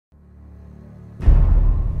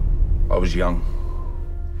I was young.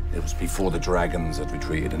 It was before the dragons had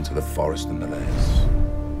retreated into the forest and the lairs.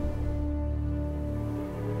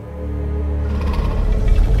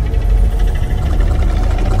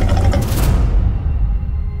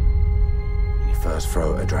 When you first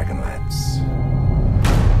throw at a dragon, lads,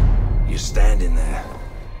 you're standing there.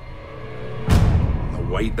 The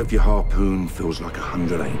weight of your harpoon feels like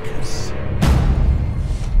 100 acres.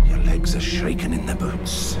 Your legs are shaking in their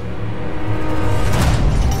boots.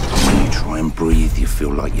 When you try and breathe, you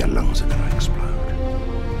feel like your lungs are gonna explode.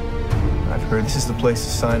 I've heard this is the place to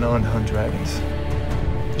sign on to hunt dragons,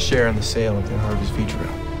 to share in the sale of the Harvest Vitro.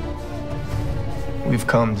 We've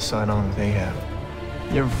come to sign on with Ahab.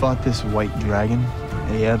 You ever fought this white dragon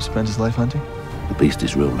Ahab spent his life hunting? The beast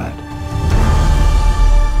is real, lad.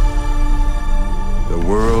 The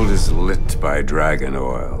world is lit by dragon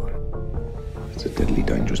oil. It's a deadly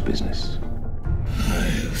dangerous business. I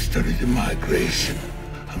have studied the migration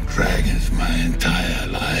of dragons my entire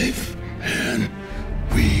life, and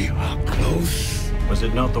we are close. Was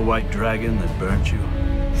it not the white dragon that burnt you?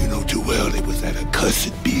 You know too well it was that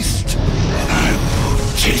accursed beast, and I will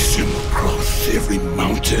chase him across every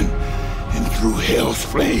mountain and through hell's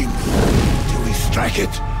flame till we strike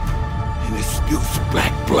it and it spews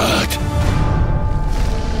black blood.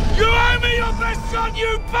 You owe me your best shot,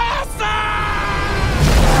 you bastard!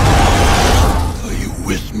 Are you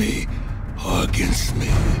with me or against me?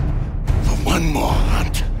 For one more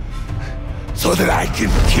hunt, so that I can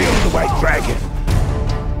kill the white dragon.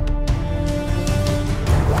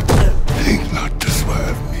 Think not to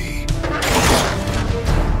swerve me.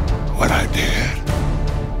 What I dared,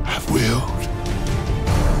 I've willed.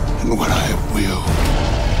 And what I have willed,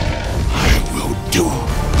 I will do.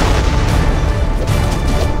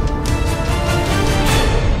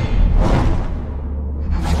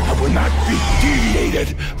 I will not be deviated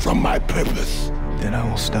from my purpose. Then I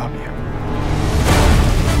will stop you.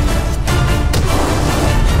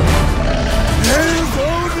 There is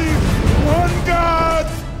only one God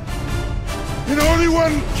and only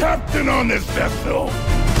one captain on this vessel.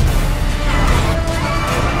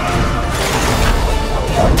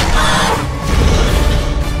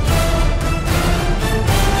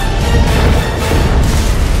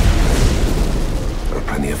 There are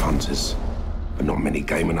plenty of hunters, but not many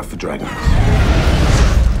game enough for dragons.